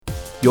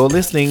You're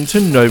listening to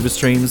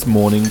NovaStream's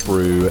Morning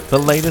Brew, the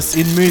latest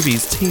in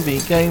movies,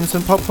 TV, games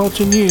and pop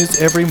culture news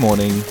every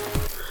morning.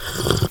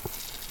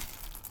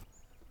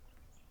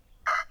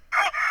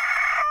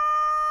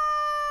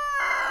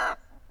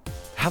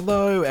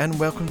 Hello and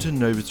welcome to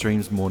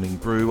NovaStream's Morning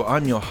Brew.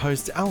 I'm your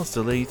host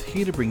Alistair Leith,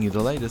 here to bring you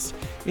the latest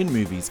in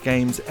movies,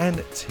 games and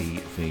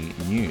TV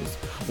news.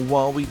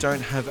 While we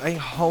don't have a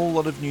whole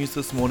lot of news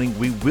this morning,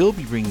 we will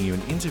be bringing you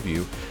an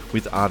interview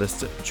with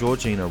artist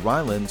Georgina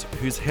Ryland,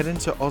 who's heading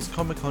to Oz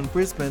Comic Con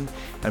Brisbane,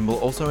 and will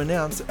also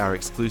announce our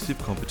exclusive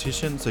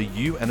competition so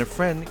you and a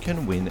friend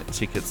can win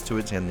tickets to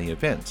attend the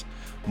event.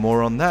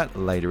 More on that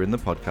later in the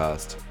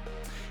podcast.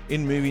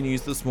 In movie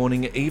news this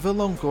morning, Eva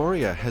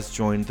Longoria has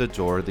joined the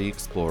Dora the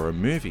Explorer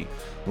movie.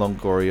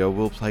 Longoria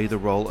will play the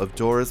role of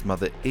Dora's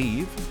mother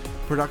Eve.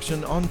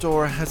 Production on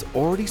Dora has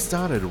already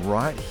started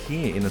right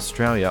here in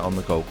Australia on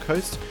the Gold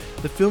Coast.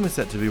 The film is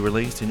set to be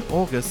released in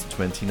August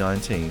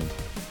 2019.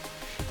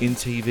 In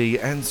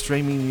TV and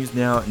streaming news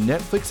now,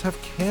 Netflix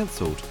have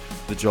cancelled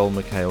The Joel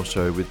McHale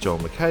Show with Joel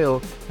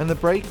McHale and The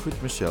Break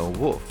with Michelle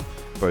Wolf.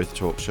 Both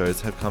talk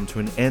shows have come to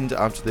an end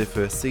after their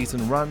first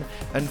season run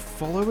and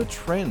follow a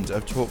trend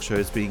of talk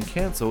shows being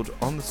cancelled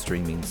on the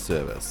streaming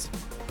service.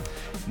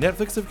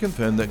 Netflix have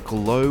confirmed that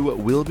Glow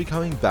will be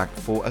coming back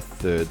for a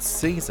third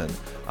season.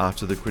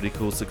 After the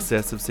critical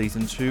success of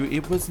season 2,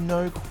 it was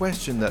no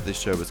question that this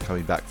show was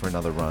coming back for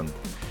another run.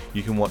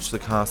 You can watch the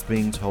cast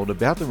being told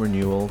about the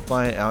renewal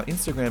via our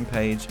Instagram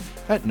page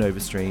at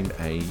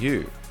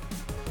NovaStreamAU.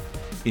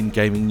 In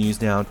gaming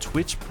news now,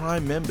 Twitch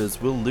Prime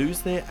members will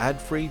lose their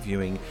ad-free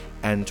viewing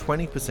and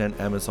 20%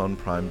 Amazon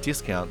Prime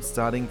discount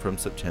starting from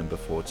September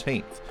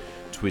 14th.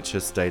 Twitch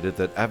has stated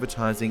that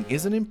advertising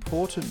is an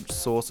important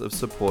source of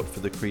support for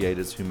the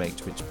creators who make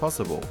Twitch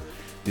possible.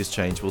 This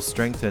change will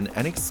strengthen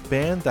and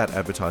expand that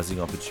advertising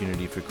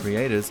opportunity for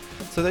creators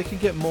so they can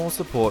get more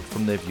support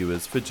from their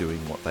viewers for doing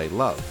what they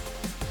love.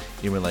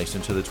 In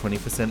relation to the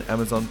 20%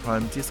 Amazon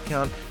Prime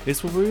discount,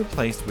 this will be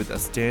replaced with a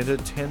standard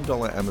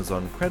 $10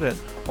 Amazon credit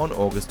on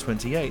August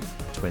 28,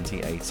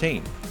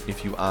 2018.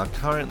 If you are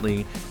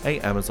currently an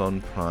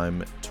Amazon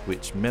Prime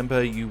Twitch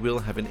member, you will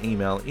have an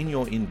email in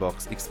your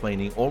inbox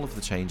explaining all of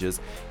the changes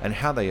and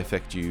how they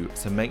affect you,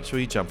 so make sure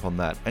you jump on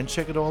that and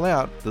check it all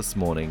out this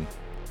morning.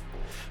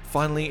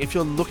 Finally, if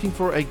you're looking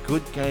for a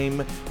good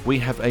game, we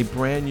have a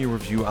brand new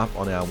review up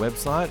on our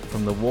website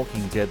from The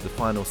Walking Dead The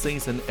Final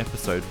Season,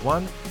 Episode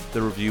 1.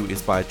 The review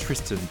is by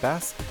Tristan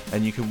Bass,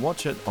 and you can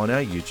watch it on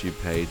our YouTube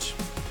page.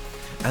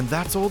 And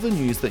that's all the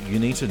news that you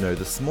need to know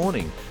this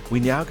morning. We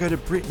now go to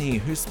Brittany,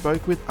 who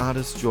spoke with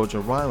artist Georgia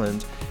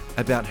Ryland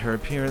about her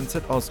appearance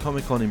at Oz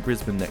Comic Con in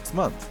Brisbane next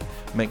month.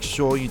 Make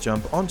sure you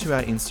jump onto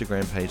our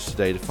Instagram page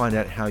today to find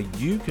out how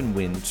you can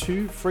win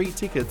 2 free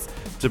tickets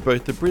to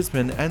both the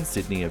Brisbane and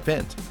Sydney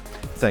event.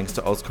 Thanks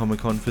to Oz Comic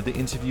Con for the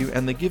interview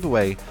and the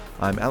giveaway.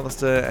 I'm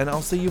Alistair, and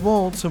I'll see you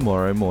all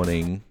tomorrow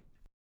morning.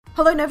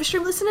 Hello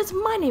NovaStream listeners,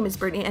 my name is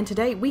Brittany and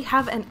today we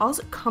have an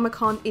Oz Comic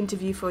Con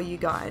interview for you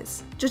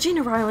guys.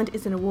 Georgina Ryland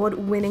is an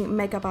award-winning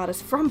makeup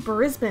artist from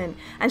Brisbane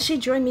and she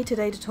joined me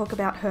today to talk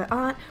about her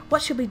art,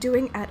 what she'll be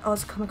doing at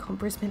Oz Comic Con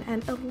Brisbane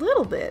and a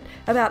little bit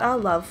about our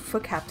love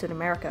for Captain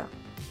America.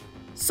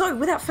 So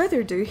without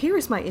further ado, here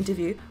is my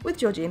interview with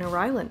Georgina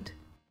Ryland.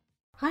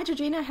 Hi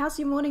Georgina, how's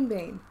your morning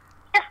been?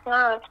 Yes,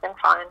 no, it's been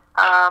fine.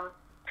 I'm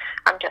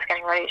just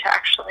getting ready to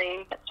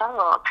actually get started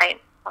on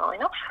paint, funnily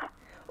enough.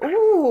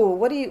 Ooh,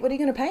 what are you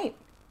going to paint?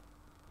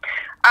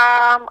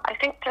 I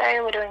think today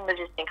we're doing the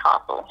Disney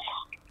castle.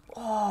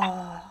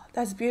 Oh,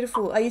 that's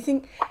beautiful.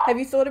 Have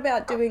you thought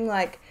about doing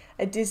like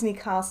a Disney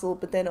castle,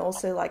 but then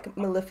also like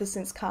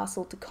Maleficent's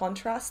castle to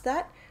contrast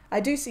that?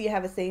 I do see you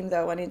have a theme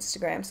though on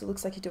Instagram, so it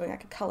looks like you're doing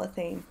like a colour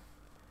theme.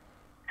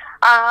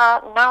 No,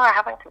 I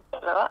haven't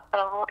considered that, but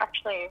I'll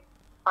actually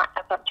might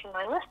add that to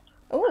my list.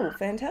 Oh,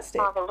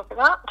 fantastic. I'll have a look at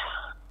that.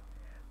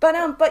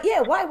 But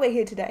yeah, why we're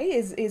here today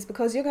is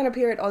because you're going to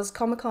appear at Oz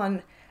Comic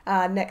Con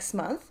next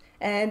month,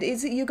 and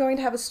is it you're going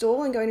to have a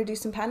stall and going to do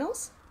some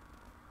panels?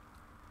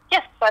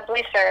 Yes, I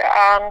believe so.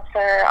 So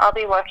I'll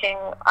be working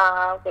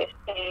with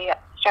the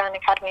Australian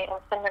Academy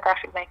of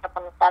Cinematographic Makeup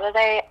on the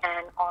Saturday,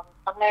 and on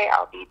Sunday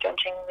I'll be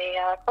judging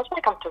the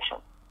cosplay competition.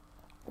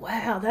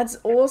 Wow, that's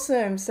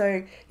awesome.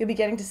 So you'll be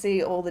getting to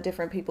see all the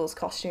different people's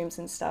costumes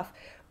and stuff.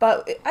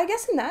 But I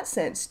guess in that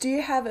sense, do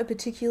you have a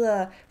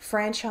particular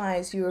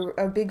franchise you're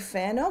a big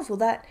fan of? Will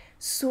that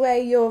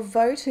sway your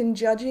vote in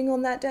judging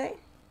on that day?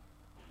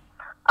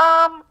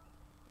 I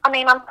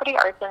mean, I'm pretty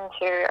open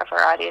to a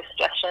variety of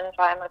suggestions.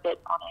 I'm a bit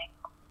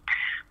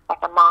on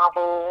a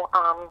Marvel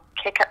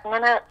kick at the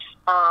minute.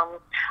 I'm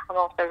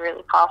also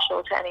really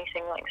partial to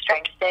anything like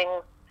Stranger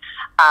Things.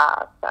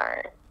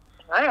 So,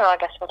 I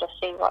guess we'll just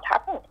see what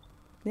happens.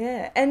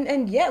 Yeah,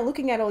 and yeah,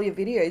 looking at all your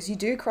videos, you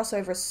do cross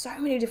over so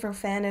many different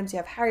fandoms. You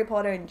have Harry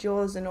Potter and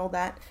Jaws and all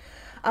that.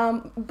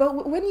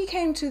 But when you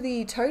came to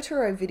the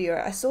Totoro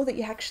video, I saw that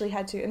you actually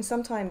had to, and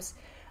sometimes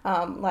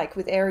like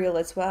with Ariel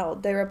as well.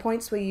 There are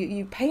points where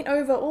you paint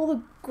over all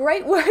the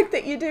great work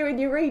that you do and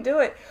you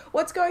redo it.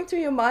 What's going through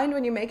your mind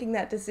when you're making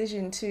that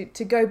decision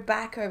to go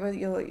back over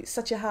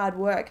such a hard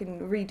work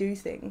and redo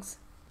things?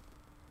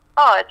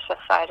 Oh, it's just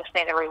I just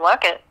need to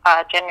rework it.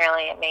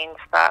 Generally, it means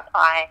that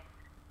I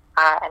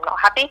am not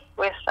happy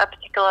with a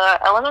particular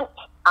element,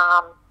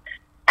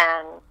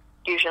 and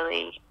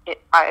usually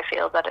I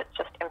feel that it's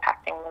just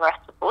impacting the rest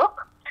of the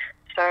look.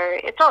 So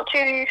it's not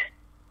too,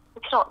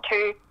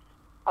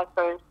 I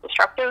suppose,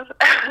 destructive.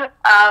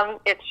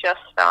 It's just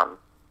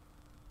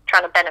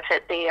trying to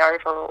benefit the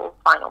overall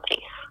final piece.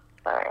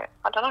 So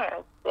I don't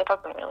know, it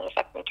doesn't really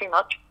affect me too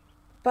much.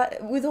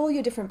 But with all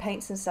your different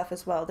paints and stuff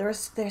as well,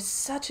 there's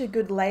such a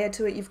good layer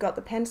to it. You've got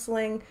the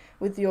penciling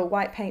with your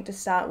white paint to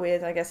start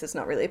with. I guess it's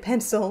not really a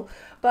pencil,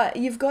 but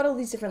you've got all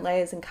these different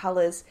layers and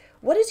colours.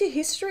 What is your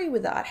history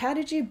with that? How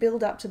did you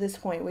build up to this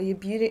point where you're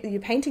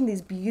painting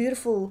these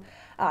beautiful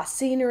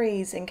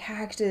sceneries and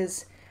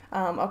characters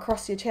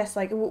across your chest?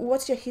 Like,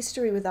 what's your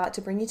history with that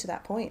to bring you to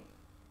that point?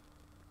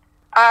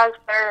 So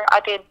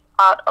I did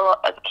art a lot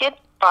as a kid,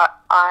 but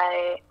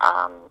I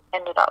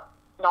ended up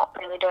not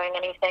really doing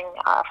anything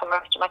for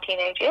most of my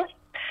teenage years.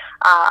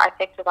 I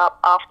picked it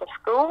up after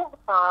school,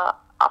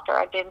 after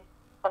I did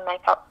some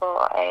makeup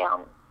for a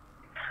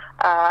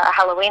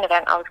Halloween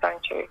event I was going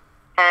to,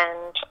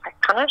 and I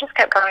kind of just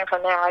kept going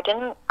from there. I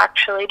didn't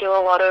actually do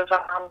a lot of,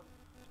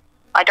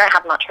 I don't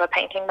have much of a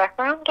painting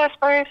background, I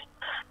suppose,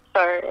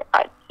 so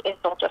it's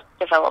all just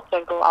developed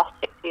over the last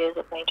 6 years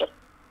of me just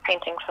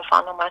painting for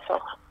fun on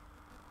myself.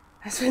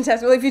 That's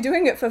fantastic. Well, if you're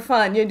doing it for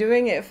fun, you're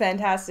doing it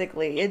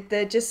fantastically.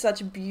 They're just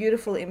such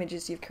beautiful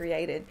images you've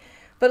created.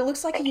 But it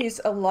looks like you use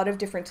a lot of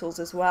different tools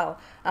as well.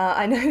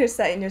 I noticed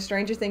that in your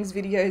Stranger Things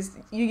videos,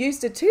 you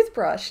used a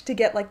toothbrush to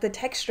get like the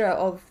texture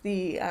of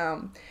the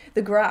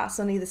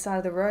grass on either side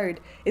of the road.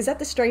 Is that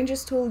the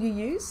strangest tool you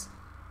use?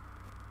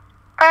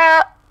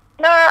 No,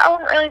 I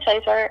wouldn't really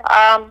say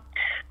so.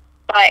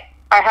 Like,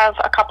 I have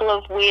a couple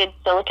of weird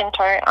silicone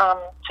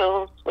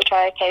tools which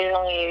I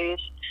occasionally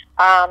use.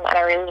 And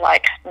I really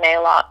like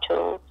nail art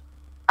tools.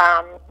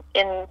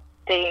 In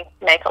the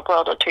makeup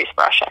world, a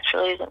toothbrush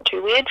actually isn't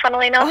too weird,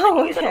 funnily enough. Oh,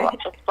 okay. I use it a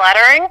lot for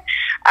splattering,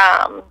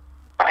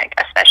 like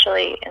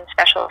especially in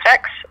special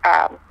effects,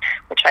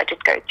 which I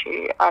did go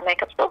to a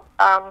makeup school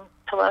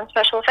to learn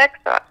special effects,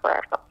 so that's where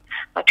I've got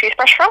my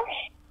toothbrush from.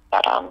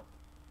 But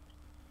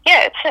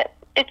yeah,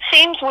 it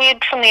seems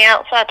weird from the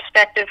outside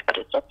perspective, but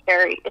it's a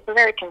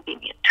very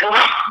convenient tool.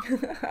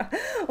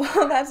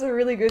 Well, that's a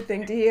really good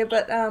thing to hear.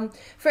 But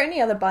for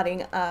any other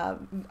budding,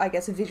 I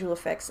guess, visual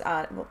effects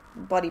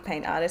body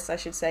paint artists, I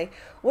should say,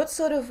 what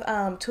sort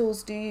of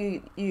tools do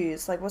you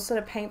use? Like, what sort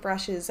of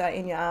paintbrushes are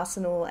in your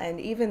arsenal,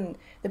 and even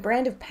the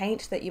brand of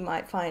paint that you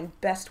might find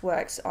best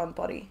works on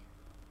body?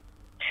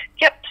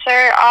 Yep, so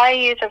I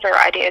use a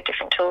variety of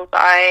different tools.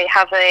 I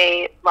have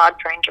a large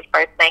range of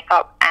both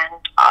makeup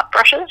and art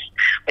brushes,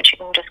 which you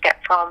can just get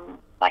from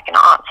like an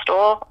art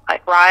store,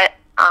 like Riot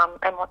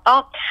and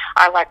whatnot.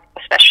 I like,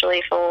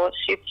 especially for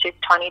super, super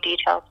tiny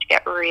details, to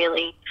get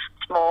really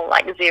small,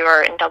 like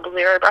 0 and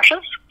 00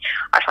 brushes.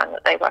 I find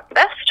that they work the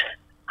best.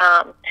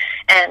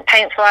 And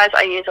paints-wise,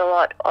 I use a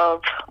lot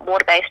of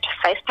water-based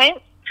face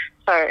paints.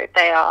 So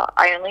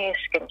I only use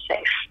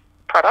skin-safe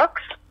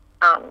products.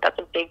 That's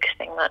a big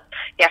thing that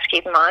you have to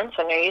keep in mind.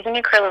 So no using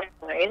acrylic,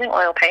 no using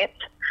oil paints.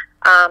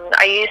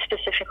 I use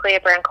specifically a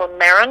brand called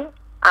Meron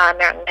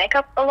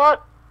Makeup a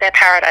lot. Their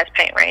Paradise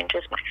paint range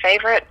is my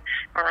favourite,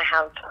 and I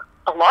have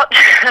a lot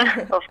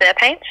of their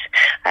paints.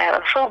 I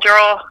have a full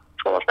drawer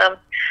full of them.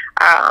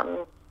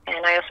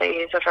 And I also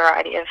use a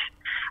variety of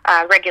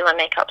regular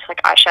makeups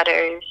like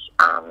eyeshadows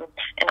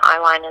and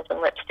eyeliners and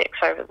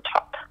lipsticks over the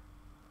top.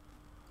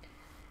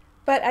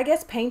 But I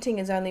guess painting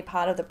is only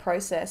part of the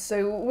process.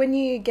 So when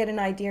you get an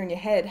idea in your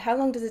head, how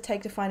long does it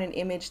take to find an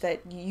image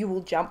that you will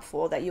jump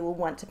for, that you will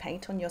want to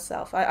paint on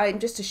yourself? I'm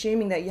just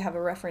assuming that you have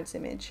a reference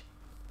image.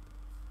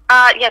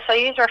 Yes, I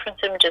use reference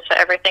images for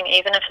everything,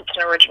 even if it's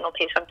an original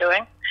piece I'm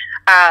doing.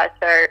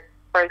 So,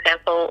 for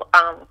example,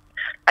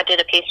 I did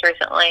a piece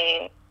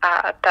recently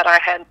that I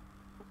had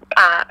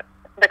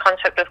the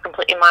concept of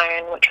completely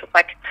my own, which was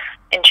like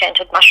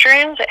enchanted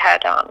mushrooms. It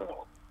had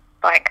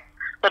like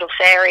little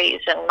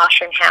fairies and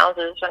mushroom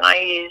houses, and I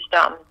used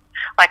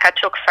like, I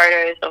took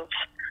photos of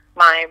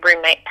my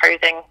roommate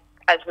posing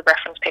as the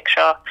reference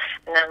picture,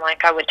 and then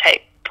like I would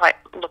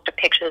looked at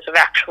pictures of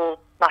actual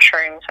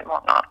mushrooms and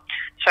whatnot.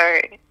 So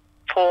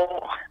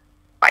for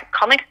like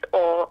comics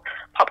or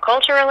pop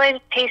culture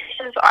related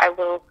pieces, I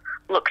will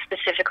look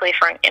specifically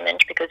for an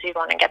image because you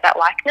want to get that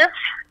likeness.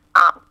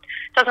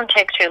 It doesn't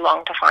take too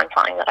long to find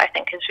something that I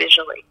think is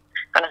visually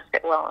going to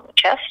sit well on the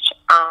chest.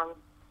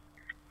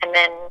 And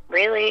then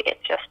really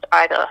it's just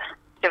either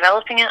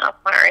developing it as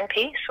my own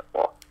piece,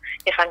 or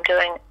if I'm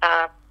doing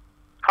a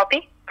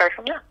copy, go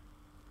from there.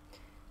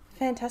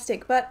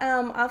 Fantastic. But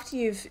after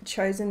you've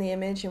chosen the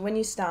image and when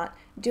you start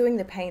doing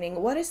the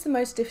painting, what is the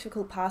most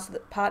difficult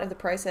part of the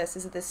process?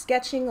 Is it the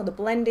sketching or the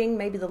blending,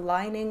 maybe the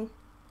lining?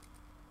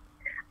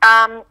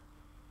 I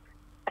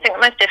I think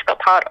the most difficult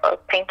part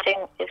of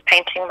painting is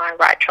painting my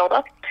right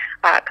shoulder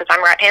because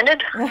I'm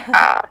right-handed.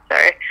 So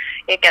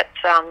it gets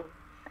a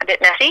bit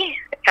messy.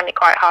 It can be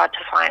quite hard to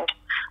find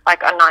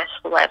like a nice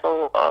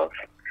level of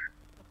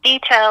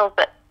detail,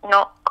 but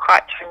not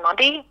quite so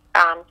muddy,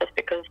 just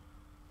because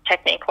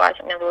technique-wise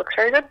it never looks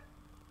very good.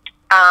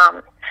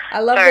 I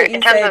love that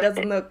you say it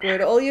doesn't look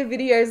good. All your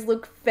videos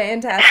look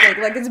fantastic.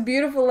 Like, it's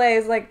beautiful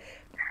layers. Like,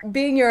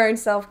 being your own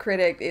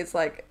self-critic is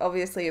like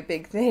obviously a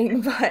big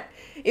thing, but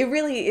it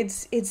really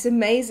it's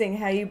amazing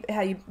how you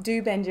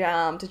do bend your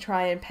arm to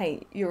try and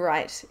paint your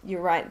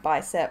right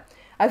bicep.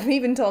 I've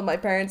even told my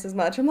parents as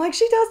much. I'm like,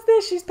 she does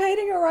this. She's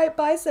painting her right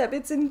bicep.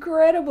 It's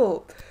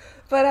incredible.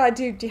 But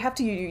do you have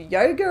to do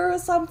yoga or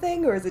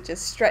something, or is it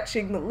just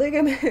stretching the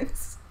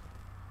ligaments?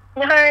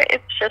 No,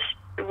 it's just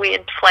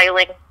weird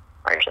flailing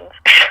motions.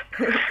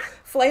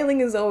 Flailing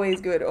is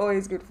always good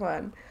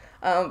fun.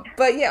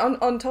 But yeah,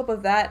 on top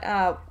of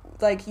that,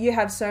 like, you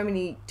have so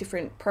many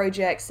different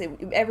projects.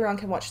 Everyone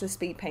can watch the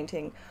speed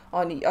painting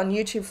on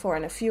YouTube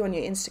and a few on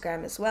your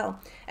Instagram as well.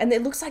 And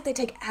it looks like they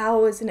take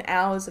hours and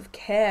hours of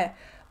care.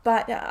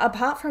 But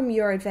apart from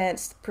your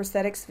advanced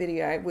prosthetics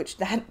video, which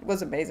that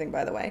was amazing,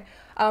 by the way,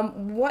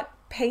 what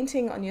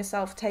painting on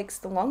yourself takes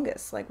the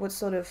longest? Like,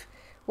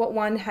 what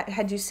one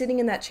had you sitting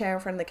in that chair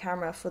in front of the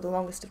camera for the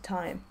longest of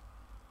time?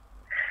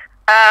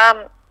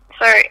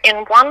 So in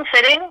one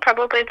sitting,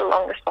 probably the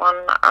longest one,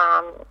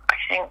 I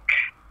think,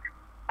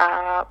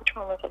 which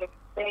one was it?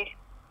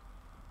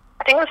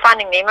 I think it was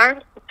Finding Nemo.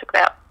 It took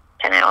about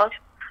 10 hours.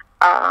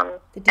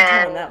 The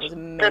detail on that was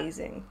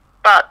amazing.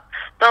 But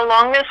the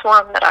longest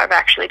one that I've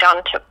actually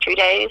done took 2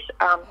 days.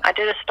 I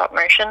did a stop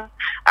motion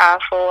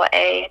for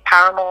a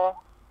Paramore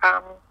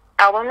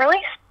album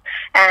release,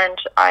 and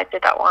I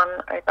did that one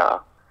over,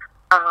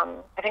 I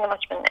think it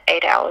must have been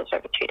 8 hours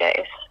over 2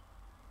 days.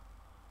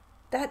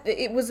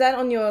 Was that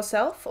on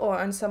yourself or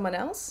on someone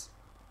else?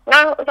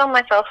 No, it was on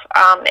myself.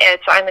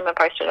 It's only been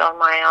posted on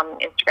my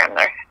Instagram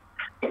though.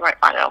 You won't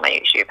find it on my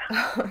YouTube.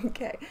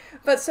 Okay,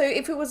 but so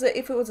if it was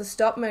a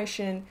stop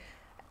motion,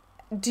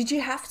 did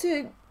you have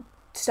to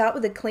start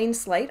with a clean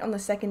slate on the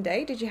second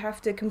day? Did you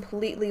have to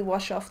completely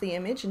wash off the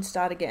image and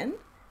start again?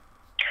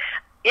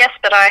 Yes,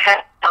 but I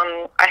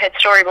had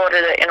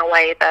storyboarded it in a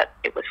way that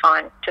it was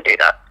fine to do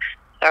that.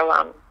 So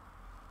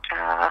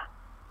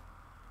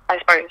I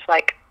suppose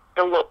like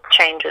the look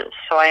changes,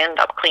 so I end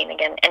up clean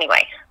again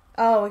anyway.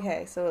 Oh,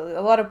 okay. So a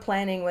lot of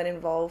planning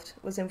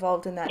was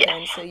involved in that. Yes.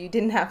 Then, so you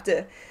didn't have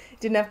to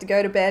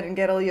go to bed and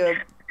get all your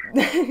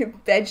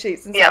bed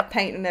sheets and stuff,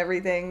 paint and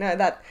everything. No,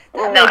 that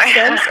makes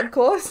sense, of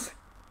course.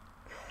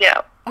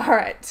 Yeah. All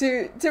right.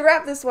 To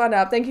wrap this one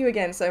up, thank you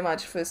again so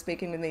much for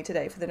speaking with me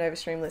today for the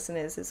NovaStream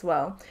listeners as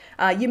well.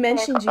 You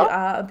mentioned you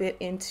are a bit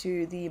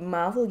into the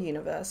Marvel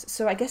universe,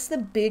 so I guess the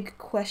big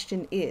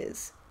question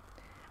is,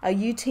 are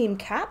you Team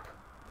Cap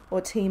or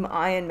Team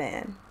Iron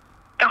Man?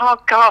 Oh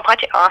God,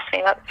 why'd you ask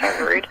me? That's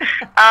so rude.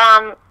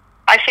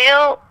 I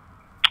feel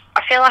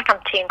like I'm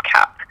Team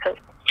Cap because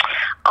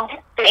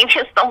being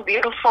is so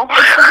beautiful.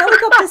 It's the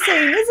helicopter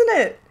scene, isn't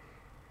it?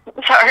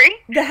 Sorry?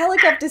 The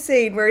helicopter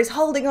scene where he's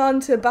holding on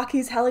to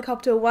Bucky's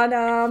helicopter one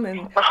arm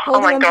and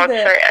oh my God, so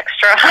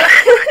extra.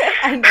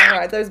 I know,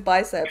 right? Those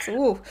biceps.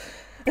 Ooh.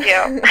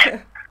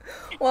 Yeah.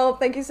 Well,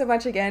 thank you so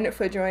much again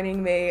for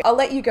joining me. I'll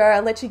let you go.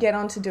 I'll let you get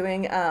on to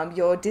doing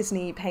your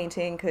Disney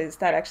painting because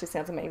that actually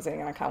sounds amazing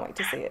and I can't wait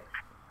to see it.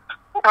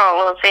 Oh,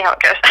 well, let's see how it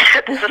goes.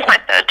 This is my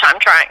third time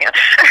trying it.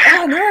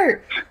 Oh, no.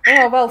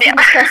 Oh, well,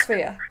 fingers crossed for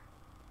you.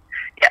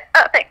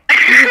 Yeah, thanks.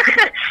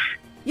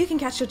 You can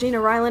catch Georgina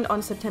Ryland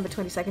on September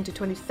 22nd to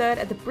 23rd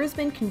at the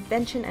Brisbane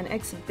Convention and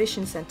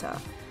Exhibition Centre.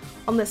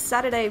 On the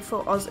Saturday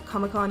for Oz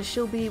Comic Con,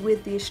 she'll be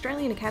with the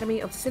Australian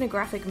Academy of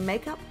Cinegraphic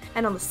Makeup,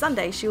 and on the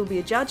Sunday, she will be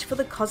a judge for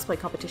the cosplay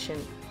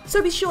competition.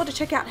 So be sure to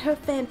check out her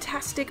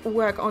fantastic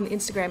work on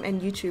Instagram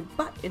and YouTube.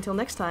 But until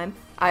next time,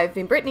 I've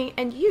been Brittany,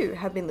 and you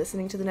have been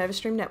listening to the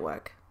NovaStream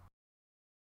Network.